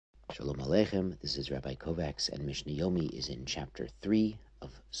Shalom Aleichem, this is Rabbi Kovacs, and Mishnah Yomi is in chapter 3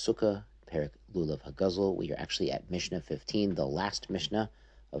 of Sukkah, Perek Lulav Hagazol. We are actually at Mishnah 15, the last Mishnah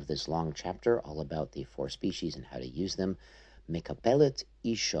of this long chapter, all about the four species and how to use them. Mekapelet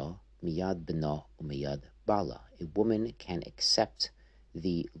isha miyad bena umiyad bala. A woman can accept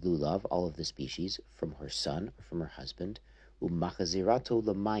the lulav, all of the species, from her son or from her husband, umachazirato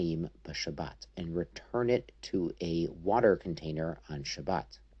lamayim b'Shabbat, and return it to a water container on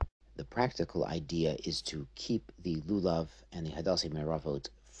Shabbat. The practical idea is to keep the lulav and the hadassim meravot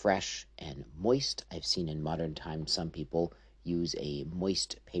fresh and moist. I've seen in modern times some people use a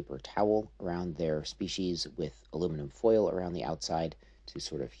moist paper towel around their species with aluminum foil around the outside to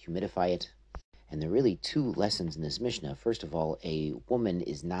sort of humidify it. And there are really two lessons in this Mishnah. First of all, a woman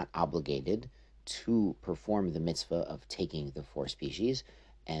is not obligated to perform the mitzvah of taking the four species.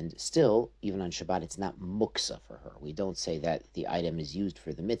 And still, even on Shabbat, it's not muksa for her. We don't say that the item is used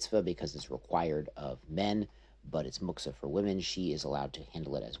for the mitzvah because it's required of men, but it's muksa for women. She is allowed to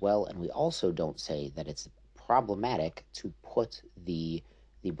handle it as well. And we also don't say that it's problematic to put the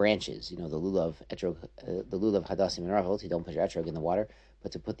branches, the lulav hadassim and ravot, you don't put your etrog in the water,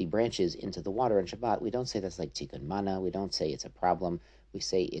 but to put the branches into the water on Shabbat, we don't say that's like tikkun mana. We don't say it's a problem. We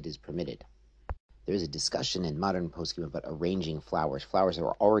say it is permitted. There is a discussion in modern poskim about arranging flowers that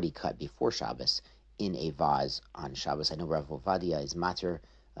were already cut before Shabbos in a vase on Shabbos. I know Rav Ovadia is matir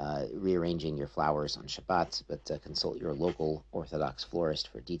rearranging your flowers on Shabbat, but consult your local Orthodox florist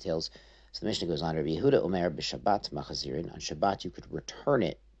for details. So the Mishnah goes on, Rabbi Yehuda Omer b'Shabbat machazirin. On Shabbat, you could return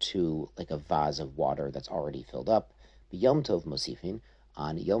it to like a vase of water that's already filled up. B'Yom Tov mosifin.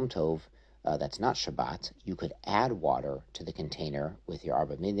 On Yom Tov, that's not Shabbat, you could add water to the container with your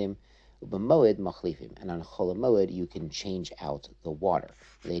arba midim. U'b'moed machlifim, and on Chol HaMoed you can change out the water.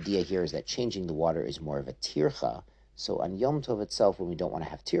 The idea here is that changing the water is more of a tircha. So on Yom Tov itself, when we don't want to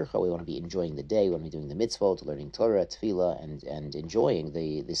have tircha, we want to be enjoying the day, we want to be doing the mitzvot, learning Torah, tefillah, and enjoying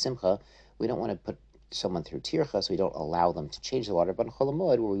the simcha. We don't want to put someone through tircha, so we don't allow them to change the water. But on Chol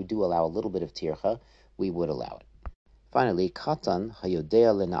HaMoed, where we do allow a little bit of tircha, we would allow it. Finally, katan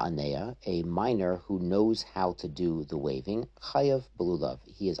hayodea lena'anea, a minor who knows how to do the waving, chayav belulav.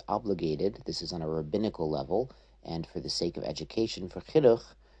 He is obligated, this is on a rabbinical level, and for the sake of education, for chinuch,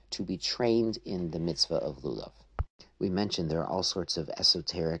 to be trained in the mitzvah of lulav. We mentioned there are all sorts of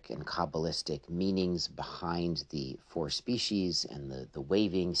esoteric and kabbalistic meanings behind the four species and the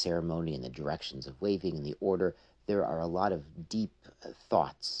waving ceremony and the directions of waving and the order. There are a lot of deep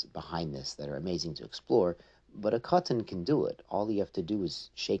thoughts behind this that are amazing to explore. But a katan can do it. All you have to do is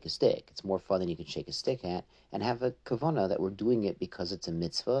shake a stick. It's more fun than you can shake a stick at, and have a kavanah that we're doing it because it's a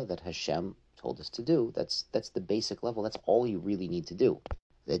mitzvah that Hashem told us to do. That's the basic level. That's all you really need to do.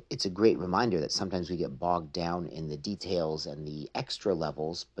 It's a great reminder that sometimes we get bogged down in the details and the extra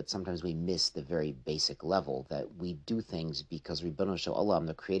levels, but sometimes we miss the very basic level, that we do things because Ribono Shel Olam,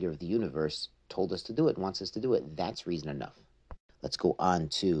 the creator of the universe, told us to do it, wants us to do it. That's reason enough. Let's go on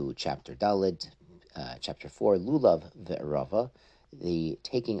to chapter Daled. Chapter 4, Lulav ve'erava, the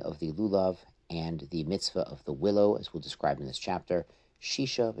taking of the lulav and the mitzvah of the willow, as we'll describe in this chapter,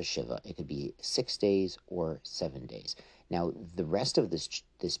 Shisha v'Shiva. It could be 6 days or 7 days. Now, the rest of this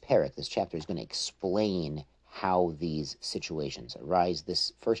perek, this chapter, is going to explain how these situations arise.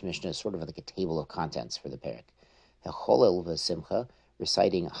 This first Mishnah is sort of like a table of contents for the perek. Hecholel v'simcha,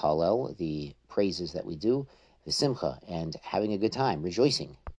 reciting Hallel, the praises that we do, v'simcha, and having a good time,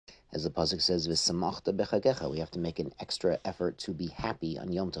 rejoicing. As the pasuk says, "V'samachta bechagecha," we have to make an extra effort to be happy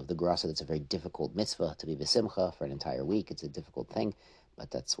on Yom Tov. The Gemara said it's a very difficult mitzvah to be b'simcha for an entire week. It's a difficult thing,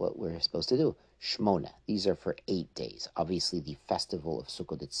 but that's what we're supposed to do. Shmona, these are for 8 days. Obviously, the festival of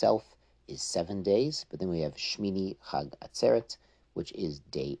Sukkot itself is 7 days, but then we have Shmini Chag Atzeret, which is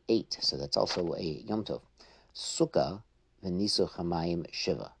day 8. So that's also a Yom Tov. Sukkah v'nisu chamayim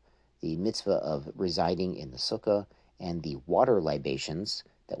shiva, the mitzvah of residing in the Sukkah, and the water libations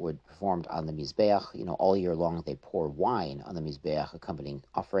that were performed on the Mizbeach. All year long they pour wine on the Mizbeach accompanying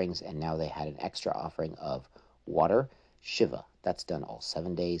offerings, and now they had an extra offering of water, Shiva. That's done all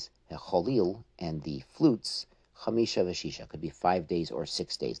 7 days. Cholil, and the flutes, Chamisha v'Shisha, could be 5 days or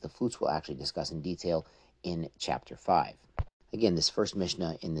 6 days. The flutes we'll actually discuss in detail in chapter 5. Again, this first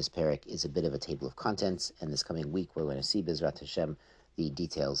Mishnah in this perek is a bit of a table of contents, and this coming week we're going to see, Bezrat Hashem, the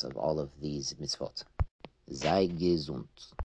details of all of these mitzvot. Sei gesund.